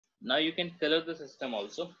Now you can color the system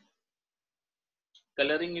also.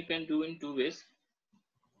 Coloring you can do in two ways.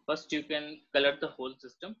 First, you can color the whole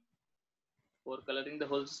system. For coloring the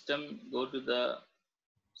whole system, go to the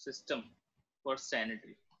system for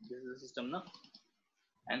sanitary. This is the system now,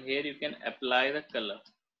 and here you can apply the color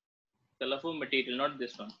for material, not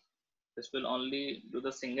this one. This will only do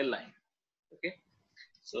the single line. Okay,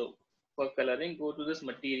 so for coloring, go to this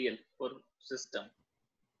material for system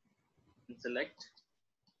and select.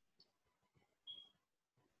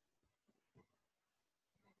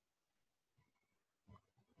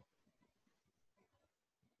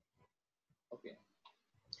 Okay,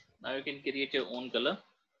 now you can create your own color.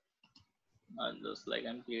 Just like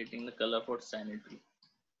I'm creating the color for sanitary,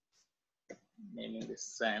 naming this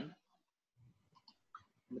san.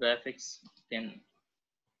 Graphics can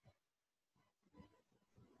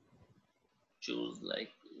choose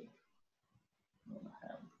like you want to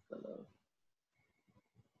have color.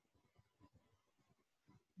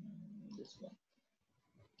 This one.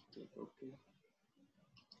 Click OK.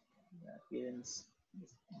 The appearance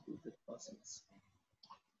is computed process.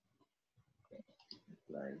 Okay.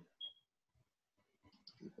 Apply.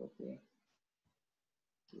 Click OK.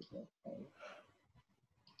 Click OK.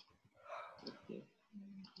 Okay.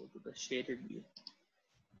 Go to the shaded view.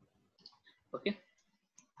 Okay.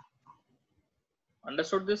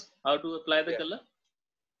 Understood this? How to apply the color?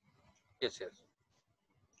 Yes, yes.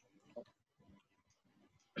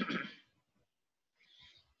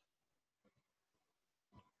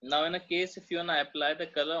 Now in a case if you want to apply the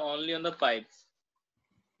color only on the pipes,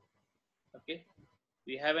 okay,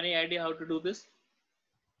 do you have any idea how to do this?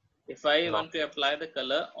 If I want to apply the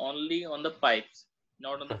color only on the pipes,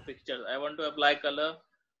 not on the fixtures, I want to apply color,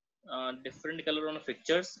 different color on the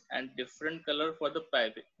fixtures and different color for the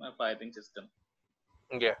piping system.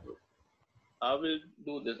 Yeah. How will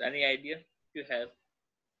do this? Any idea you have?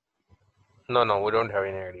 No, we don't have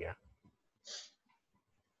any idea.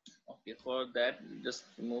 Okay, for that just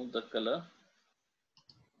remove the color.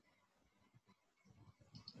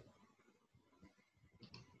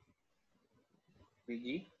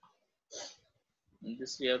 PG. And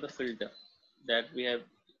this we have the filter that we have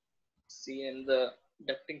seen in the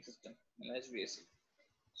ducting system in HVAC.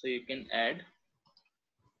 So you can add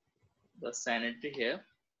the sanitary here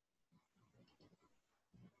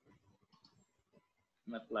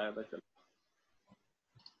and apply the color.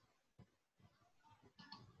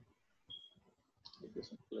 This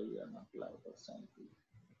color you are not apply the sanitary.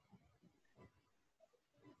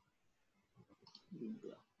 Green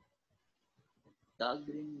color. Dark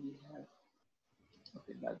green we have.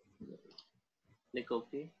 Okay, dark green. Click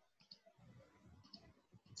OK.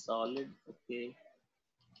 Solid, okay.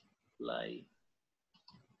 Apply.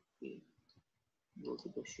 Okay. Go to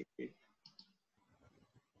the shade.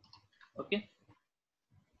 Okay.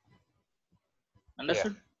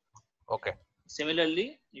 Understood? Yeah. Okay.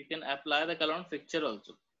 Similarly, you can apply the color on fixture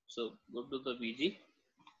also. So go to the VG,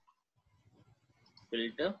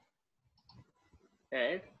 filter,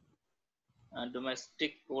 add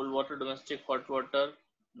domestic cold water, domestic hot water.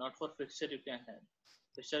 Not for fixture you can have.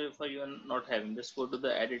 Fixture if you are not having, just go to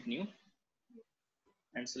the edit new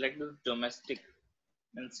and select the domestic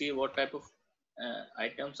and see what type of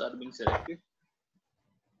items are being selected.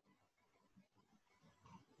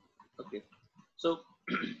 Okay, so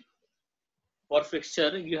for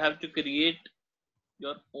fixture you have to create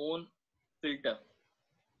your own filter.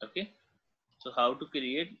 Okay, so how to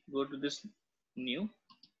create? Go to this new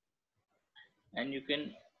and you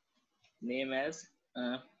can name as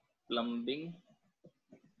plumbing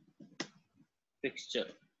fixture.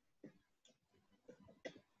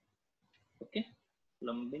 Okay,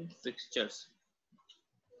 plumbing fixtures.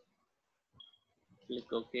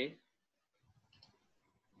 Click OK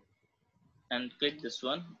and click this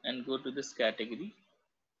one and go to this category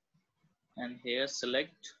and here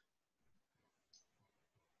select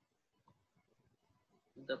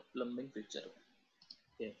the plumbing fixture.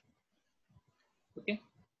 Okay, okay,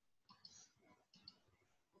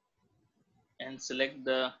 and select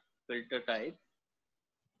the filter type,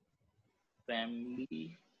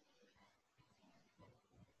 family.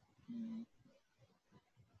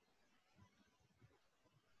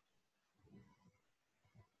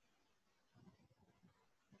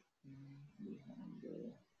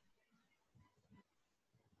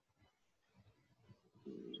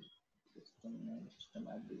 System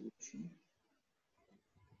abbreviation.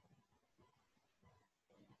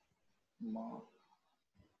 Mark.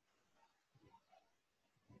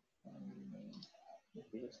 Family name.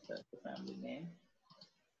 Okay, start the family name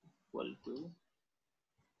equal to.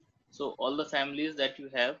 So all the families that you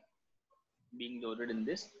have being loaded in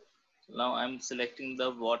this. Now I'm selecting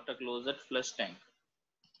the water closet flush tank.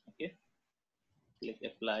 Okay, click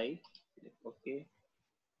apply, click OK.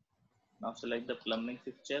 Now select the plumbing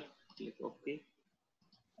fixture, click OK,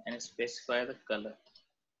 and specify the color.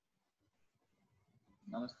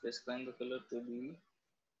 Now I'm specifying the color to be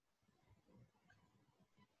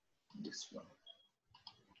this one.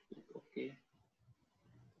 Click OK,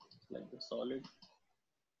 select the solid,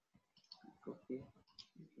 click OK,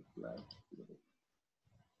 click apply, click OK.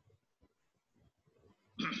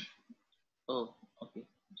 Oh, okay.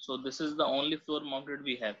 So this is the only floor mounted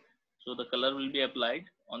we have. So the color will be applied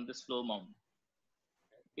on this floor mount.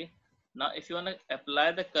 Okay. Now, if you want to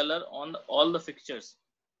apply the color on all the fixtures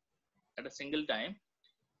at a single time,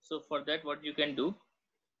 so for that, what you can do,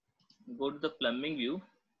 go to the plumbing view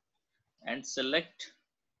and select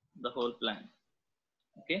the whole plan.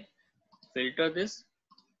 Okay. Filter this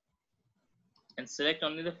and select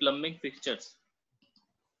only the plumbing fixtures.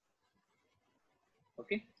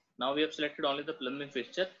 Okay. Now we have selected only the plumbing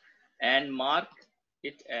fixture and mark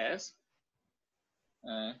it as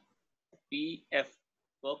PF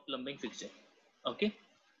for plumbing fixture. Okay.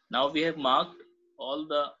 Now we have marked all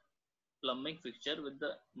the plumbing fixture with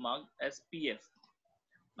the mark as PF.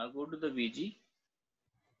 Now go to the VG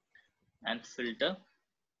and filter.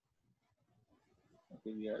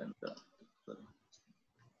 Okay, we are in the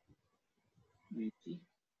VG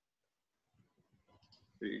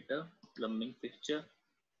filter plumbing fixture.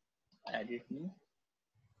 Edit new,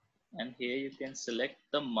 and here you can select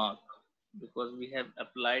the mark because we have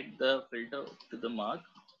applied the filter to the mark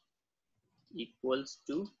equals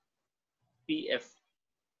to PF.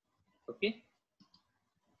 Okay,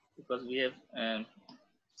 because we have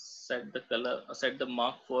set the color, set the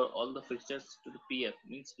mark for all the fixtures to the PF,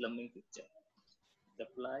 means plumbing fixture.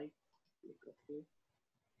 Apply, click OK,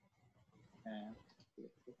 and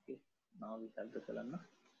click OK. Now we have the color now.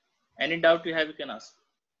 Any doubt you have, you can ask.